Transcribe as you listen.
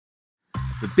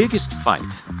The biggest fight,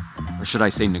 or should I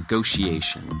say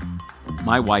negotiation,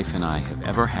 my wife and I have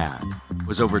ever had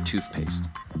was over toothpaste.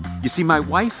 You see, my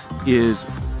wife is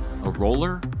a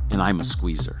roller and I'm a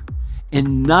squeezer.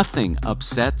 And nothing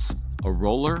upsets a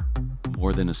roller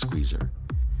more than a squeezer.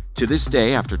 To this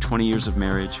day, after 20 years of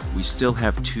marriage, we still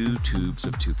have 2 tubes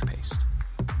of toothpaste.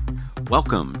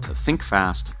 Welcome to Think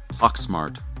Fast, Talk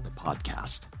Smart, the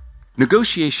podcast.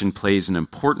 Negotiation plays an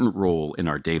important role in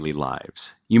our daily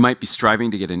lives. You might be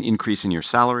striving to get an increase in your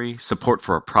salary, support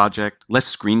for a project, less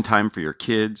screen time for your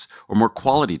kids, or more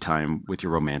quality time with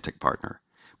your romantic partner.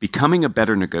 Becoming a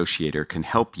better negotiator can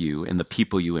help you and the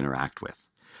people you interact with.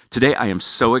 Today, I am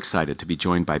so excited to be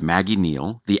joined by Maggie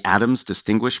Neale, the Adams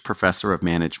Distinguished Professor of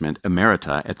Management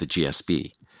Emerita at the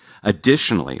GSB.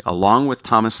 Additionally, along with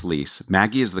Thomas Leese,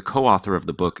 Maggie is the co-author of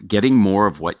the book Getting More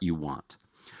of What You Want.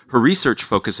 Her research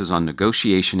focuses on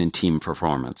negotiation and team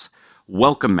performance.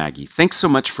 Welcome, Maggie. Thanks so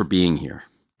much for being here.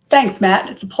 Thanks, Matt.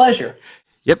 It's a pleasure.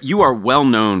 Yep, you are well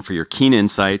known for your keen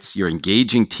insights, your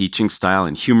engaging teaching style,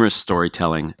 and humorous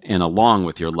storytelling, and along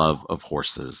with your love of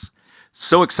horses.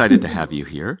 So excited to have you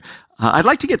here. I'd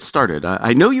like to get started.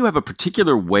 I know you have a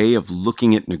particular way of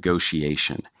looking at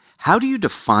negotiation. How do you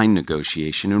define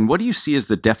negotiation, and what do you see as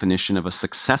the definition of a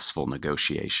successful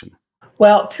negotiation?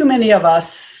 Well, too many of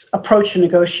us approach a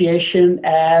negotiation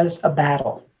as a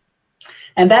battle.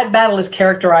 And that battle is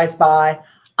characterized by,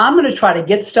 I'm going to try to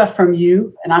get stuff from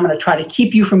you, and I'm going to try to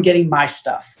keep you from getting my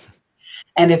stuff.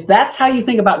 And if that's how you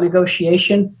think about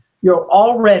negotiation, you're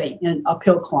already in an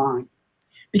uphill climb.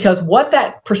 Because what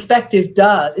that perspective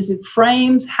does is it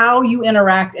frames how you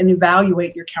interact and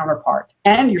evaluate your counterpart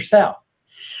and yourself.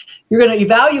 You're going to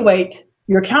evaluate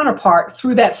your counterpart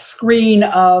through that screen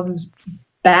of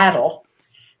battle.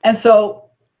 And so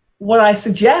what I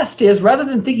suggest is, rather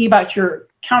than thinking about your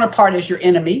counterpart as your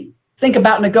enemy, think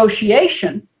about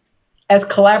negotiation as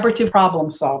collaborative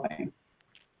problem solving.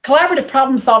 Collaborative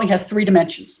problem solving has 3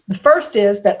 dimensions. The first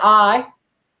is that I,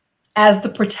 as the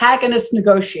protagonist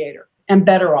negotiator, am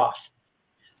better off.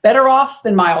 Better off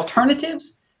than my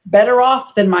alternatives, better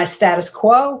off than my status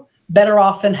quo, better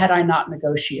off than had I not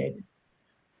negotiated.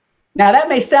 Now that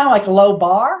may sound like a low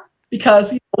bar,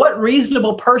 because what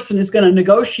reasonable person is going to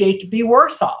negotiate to be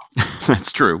worse off?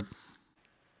 That's true.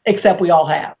 Except we all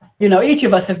have. Each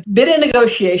of us have been in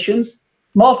negotiations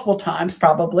multiple times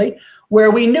probably, where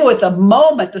we knew at the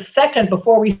moment, the second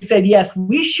before we said yes,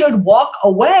 we should walk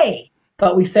away.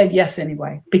 But we said yes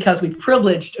anyway, because we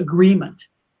privileged agreement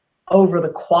over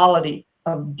the quality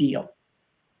of deal.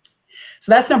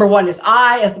 So that's number 1, is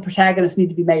I, as the protagonist, need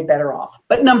to be made better off.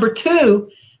 But number 2,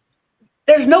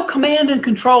 there's no command and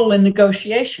control in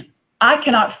negotiation. I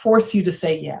cannot force you to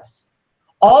say yes.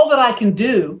 All that I can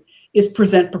do is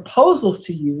present proposals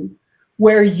to you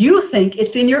where you think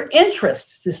it's in your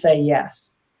interest to say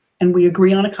yes. And we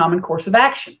agree on a common course of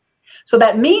action. So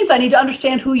that means I need to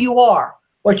understand who you are,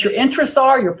 what your interests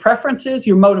are, your preferences,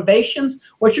 your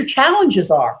motivations, what your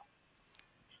challenges are.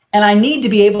 And I need to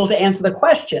be able to answer the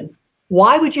question,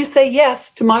 why would you say yes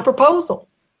to my proposal?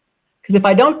 Because if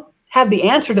I don't have the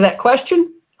answer to that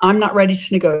question, I'm not ready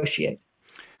to negotiate.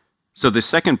 So the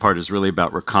second part is really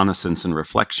about reconnaissance and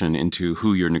reflection into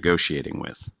who you're negotiating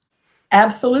with.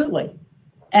 Absolutely.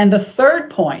 And the third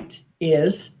point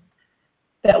is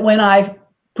that when I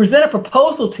present a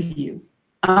proposal to you,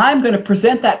 I'm going to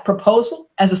present that proposal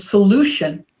as a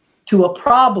solution to a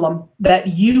problem that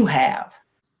you have.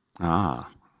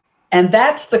 And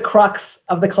that's the crux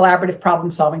of the collaborative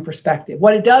problem-solving perspective.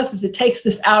 What it does is it takes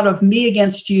this out of me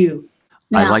against you.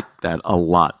 Now, I like that a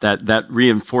lot. That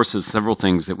reinforces several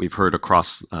things that we've heard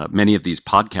across many of these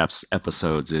podcast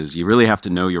episodes is you really have to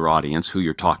know your audience, who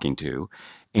you're talking to,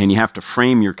 and you have to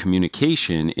frame your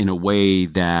communication in a way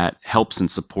that helps and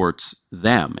supports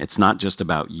them. It's not just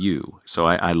about you. So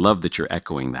I love that you're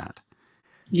echoing that.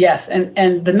 Yes,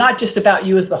 and the not just about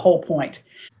you is the whole point.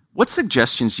 What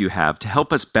suggestions do you have to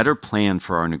help us better plan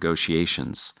for our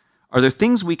negotiations? Are there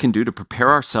things we can do to prepare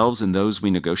ourselves and those we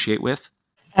negotiate with?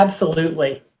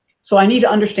 Absolutely. So I need to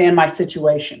understand my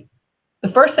situation. The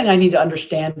first thing I need to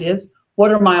understand is,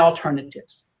 what are my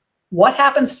alternatives? What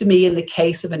happens to me in the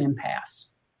case of an impasse?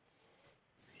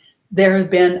 There has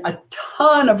been a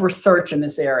ton of research in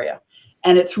this area,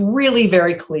 and it's really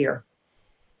very clear.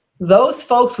 Those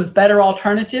folks with better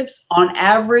alternatives, on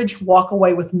average, walk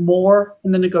away with more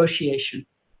in the negotiation.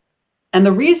 And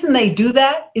the reason they do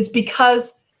that is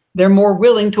because they're more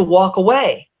willing to walk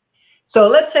away. So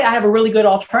let's say I have a really good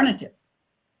alternative.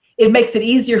 It makes it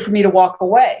easier for me to walk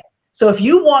away. So if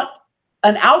you want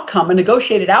an outcome, a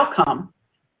negotiated outcome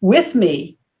with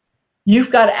me,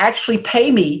 you've got to actually pay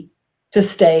me to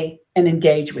stay and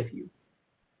engage with you.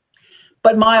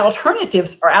 but my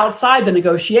alternatives are outside the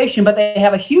negotiation, but they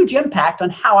have a huge impact on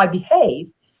how I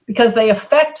behave because they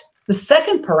affect the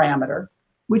second parameter,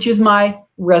 which is my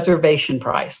reservation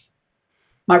price.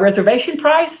 My reservation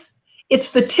price,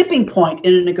 it's the tipping point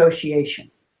in a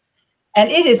negotiation. And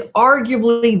it is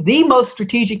arguably the most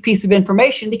strategic piece of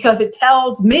information because it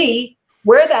tells me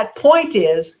where that point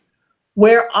is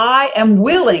where I am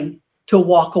willing to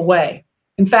walk away.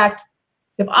 In fact,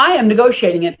 if I am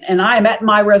negotiating it and I am at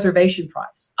my reservation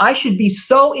price, I should be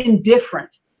so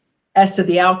indifferent as to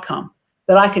the outcome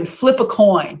that I can flip a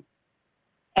coin.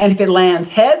 And if it lands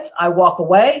heads, I walk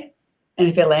away. And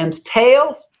if it lands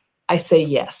tails, I say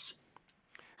yes.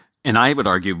 And I would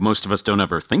argue most of us don't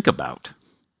ever think about.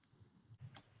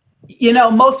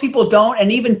 Most people don't.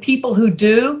 And even people who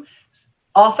do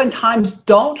oftentimes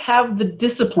don't have the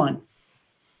discipline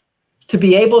to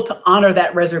be able to honor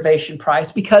that reservation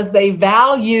price because they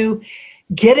value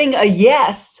getting a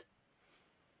yes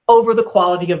over the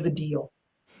quality of the deal.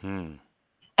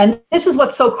 And this is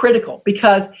what's so critical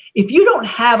because if you don't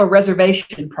have a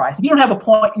reservation price, if you don't have a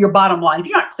point, your bottom line, if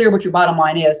you're not clear what your bottom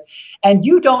line is, and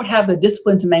you don't have the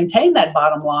discipline to maintain that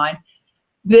bottom line,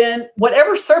 then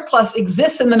whatever surplus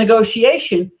exists in the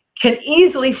negotiation can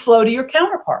easily flow to your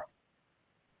counterpart.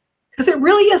 Because it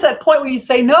really is that point where you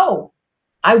say, no,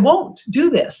 I won't do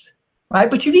this, right?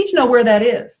 But you need to know where that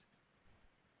is.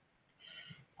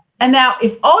 And now,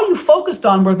 if all you focused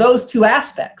on were those two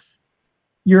aspects,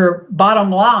 your bottom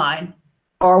line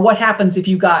or what happens if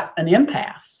you got an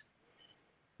impasse,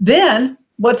 then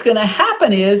what's going to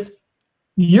happen is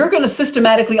you're going to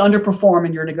systematically underperform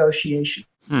in your negotiation.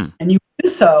 And you do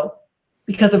so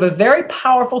because of a very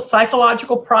powerful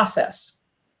psychological process.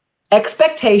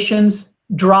 Expectations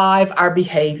drive our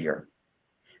behavior.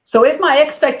 So if my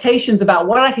expectations about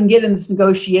what I can get in this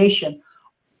negotiation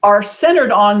are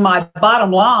centered on my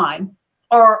bottom line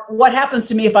or what happens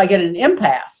to me if I get an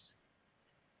impasse,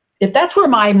 if that's where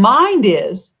my mind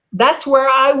is, that's where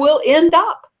I will end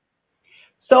up.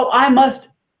 So I must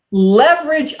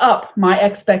leverage up my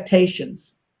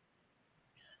expectations.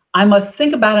 I must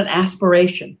think about an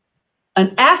aspiration.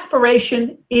 An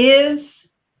aspiration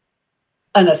is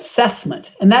an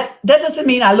assessment. And that doesn't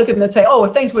mean I look at them and say, oh,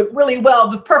 if things went really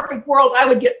well, the perfect world, I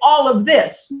would get all of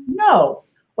this. No.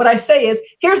 What I say is,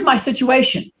 here's my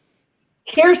situation.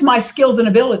 Here's my skills and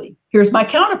ability. Here's my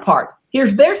counterpart.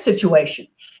 Here's their situation.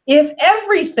 If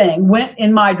everything went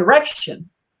in my direction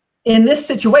in this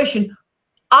situation,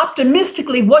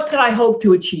 optimistically, what could I hope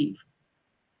to achieve?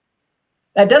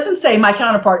 That doesn't say my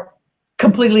counterpart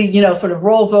completely, sort of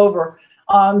rolls over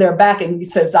on their back and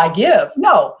says, I give.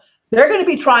 No, they're going to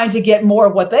be trying to get more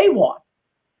of what they want.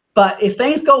 But if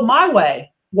things go my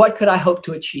way, what could I hope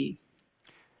to achieve?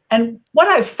 And what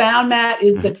I've found, Matt,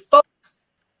 is that folks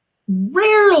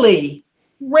rarely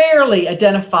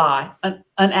identify an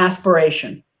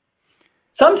aspiration.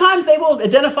 Sometimes they will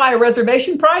identify a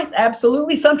reservation price,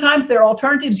 absolutely. Sometimes their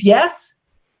alternatives, yes.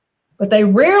 But they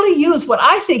rarely use what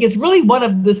I think is really one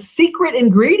of the secret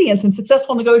ingredients in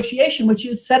successful negotiation, which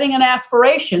is setting an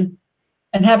aspiration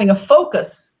and having a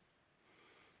focus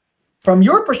from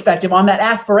your perspective on that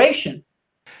aspiration.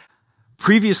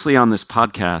 Previously on this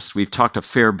podcast, we've talked a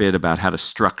fair bit about how to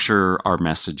structure our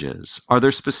messages. Are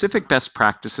there specific best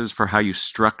practices for how you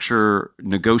structure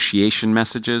negotiation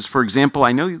messages? For example,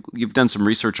 I know you've done some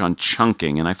research on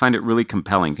chunking, and I find it really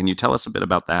compelling. Can you tell us a bit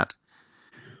about that?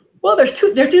 Well, there are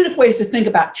two different ways to think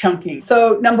about chunking.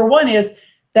 So number one is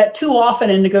that too often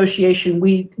in negotiation,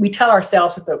 we tell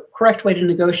ourselves that the correct way to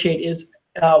negotiate is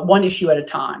one issue at a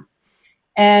time.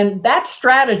 And that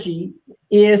strategy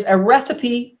is a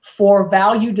recipe for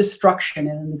value destruction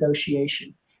in a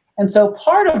negotiation. And so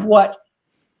part of what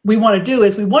we want to do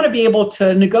is we want to be able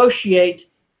to negotiate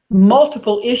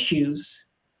multiple issues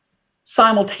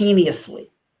simultaneously.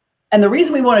 And the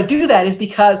reason we want to do that is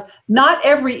because not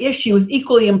every issue is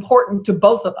equally important to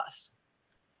both of us.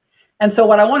 And so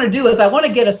what I want to do is I want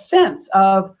to get a sense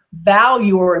of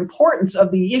value or importance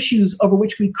of the issues over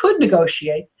which we could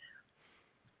negotiate.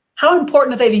 How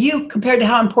important are they to you compared to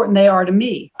how important they are to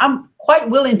me? I'm quite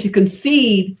willing to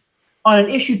concede on an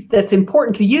issue that's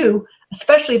important to you,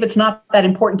 especially if it's not that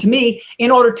important to me,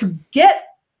 in order to get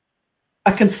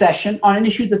a concession on an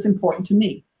issue that's important to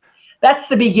me. That's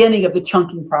the beginning of the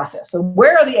chunking process. So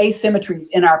where are the asymmetries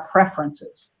in our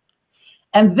preferences?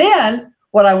 And then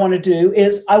what I want to do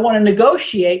is I want to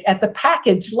negotiate at the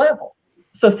package level.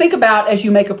 So think about, as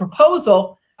you make a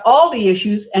proposal, all the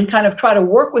issues and kind of try to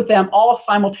work with them all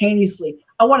simultaneously.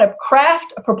 I want to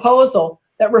craft a proposal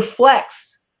that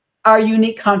reflects our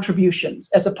unique contributions,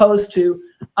 as opposed to,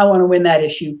 I want to win that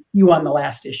issue, you won the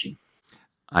last issue.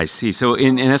 I see. So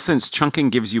in essence, chunking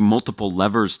gives you multiple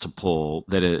levers to pull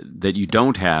that you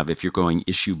don't have if you're going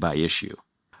issue by issue.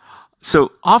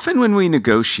 So often when we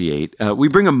negotiate, we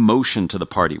bring emotion to the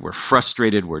party. We're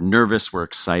frustrated, we're nervous, we're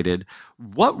excited.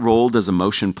 What role does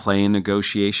emotion play in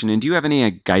negotiation? And do you have any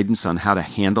guidance on how to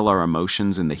handle our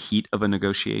emotions in the heat of a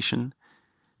negotiation?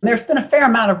 There's been a fair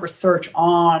amount of research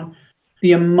on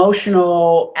the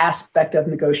emotional aspect of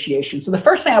negotiation. So the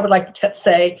first thing I would like to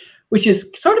say, which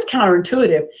is sort of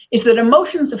counterintuitive, is that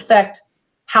emotions affect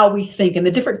how we think, and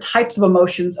the different types of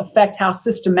emotions affect how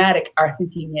systematic our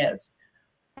thinking is.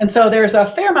 And so there's a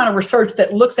fair amount of research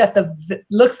that looks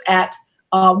at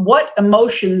what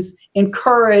emotions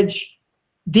encourage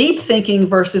deep thinking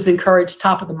versus encourage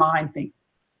top of the mind thinking.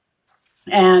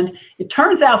 And it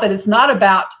turns out that it's not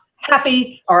about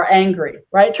happy or angry,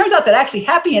 right? It turns out that actually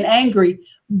happy and angry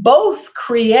both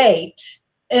create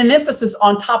an emphasis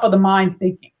on top of the mind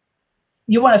thinking.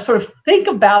 You want to sort of think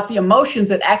about the emotions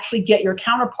that actually get your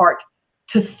counterpart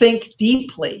to think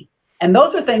deeply. And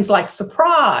those are things like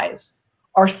surprise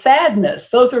or sadness.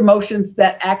 Those are emotions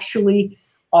that actually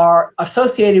are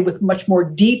associated with much more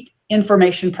deep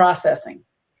information processing.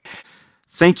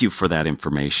 Thank you for that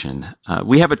information.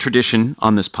 We have a tradition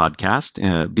on this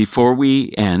podcast. Before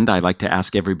we end, I like to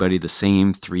ask everybody the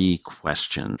same 3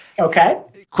 questions. Okay.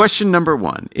 Question number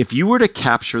 1. If you were to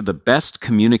capture the best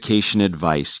communication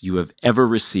advice you have ever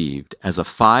received as a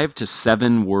 5 to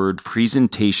 7 word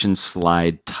presentation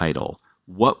slide title,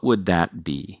 what would that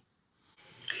be?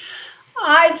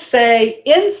 I'd say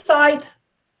insight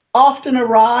often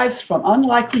arrives from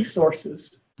unlikely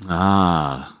sources.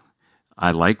 Ah,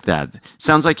 I like that.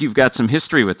 Sounds like you've got some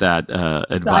history with that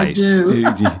advice.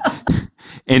 I do.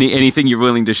 Anything you're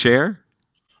willing to share?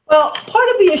 Well, part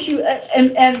of the issue,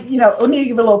 and let me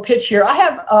give a little pitch here. I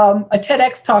have a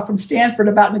TEDx talk from Stanford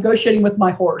about negotiating with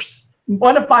my horse.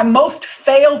 One of my most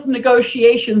failed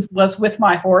negotiations was with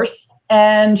my horse.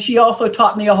 And she also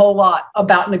taught me a whole lot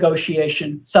about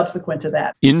negotiation subsequent to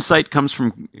that. Insight comes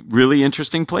from really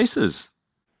interesting places.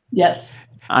 Yes.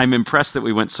 I'm impressed that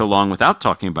we went so long without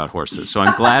talking about horses, so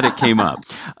I'm glad it came up.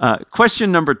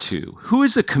 Question number 2. Who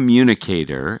is a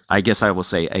communicator, I guess I will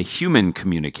say a human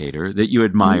communicator, that you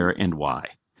admire and why?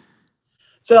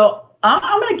 So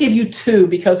I'm going to give you 2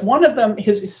 because one of them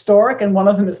is historic and one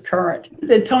of them is current.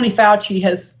 That Tony Fauci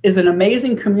is an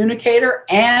amazing communicator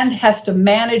and has to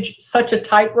manage such a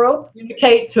tightrope,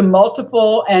 communicate to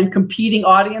multiple and competing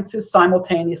audiences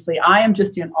simultaneously. I am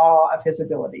just in awe of his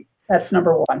ability. That's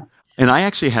number 1. And I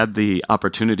actually had the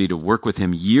opportunity to work with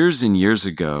him years and years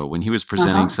ago when he was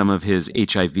presenting some of his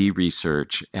HIV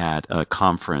research at a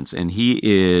conference. And he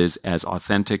is as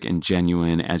authentic and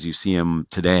genuine as you see him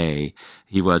today.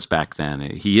 He was back then.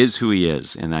 He is who he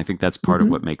is. And I think that's part of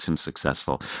what makes him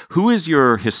successful. Who is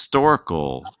your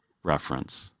historical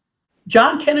reference?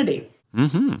 John Kennedy.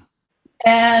 Mm-hmm.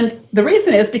 And the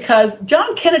reason is because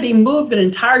John Kennedy moved an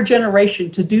entire generation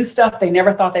to do stuff they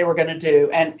never thought they were going to do.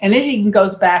 And it even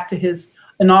goes back to his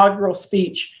inaugural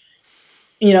speech,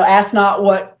 ask not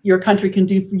what your country can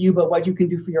do for you, but what you can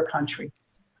do for your country.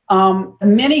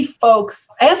 Many folks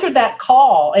answered that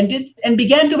call and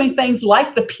began doing things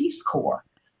like the Peace Corps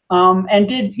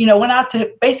and went out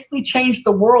to basically change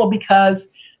the world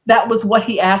because that was what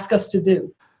he asked us to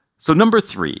do. So number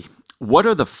 3. What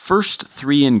are the first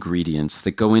 3 ingredients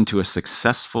that go into a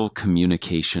successful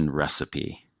communication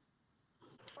recipe?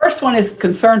 First one is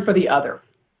concern for the other.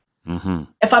 Mm-hmm.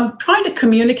 If I'm trying to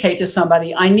communicate to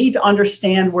somebody, I need to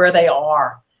understand where they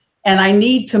are. And I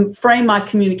need to frame my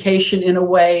communication in a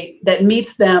way that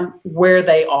meets them where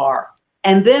they are.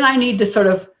 And then I need to sort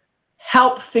of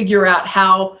help figure out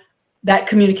how that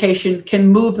communication can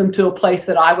move them to a place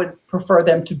that I would prefer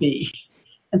them to be.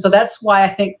 And so that's why I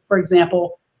think, for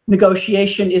example,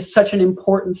 negotiation is such an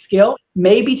important skill.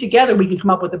 Maybe together we can come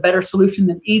up with a better solution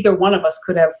than either one of us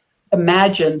could have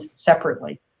imagined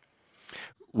separately.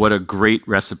 What a great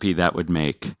recipe that would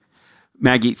make.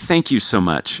 Maggie, thank you so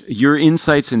much. Your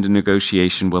insights into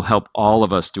negotiation will help all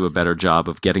of us do a better job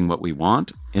of getting what we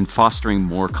want and fostering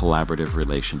more collaborative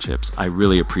relationships. I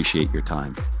really appreciate your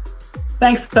time.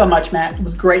 Thanks so much, Matt. It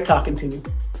was great talking to you.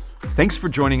 Thanks for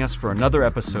joining us for another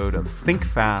episode of Think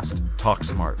Fast, Talk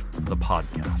Smart, the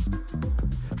podcast.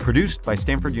 Produced by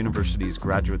Stanford University's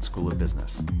Graduate School of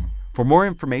Business. For more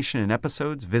information and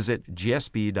episodes, visit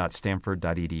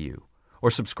gsb.stanford.edu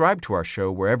or subscribe to our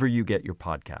show wherever you get your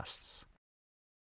podcasts.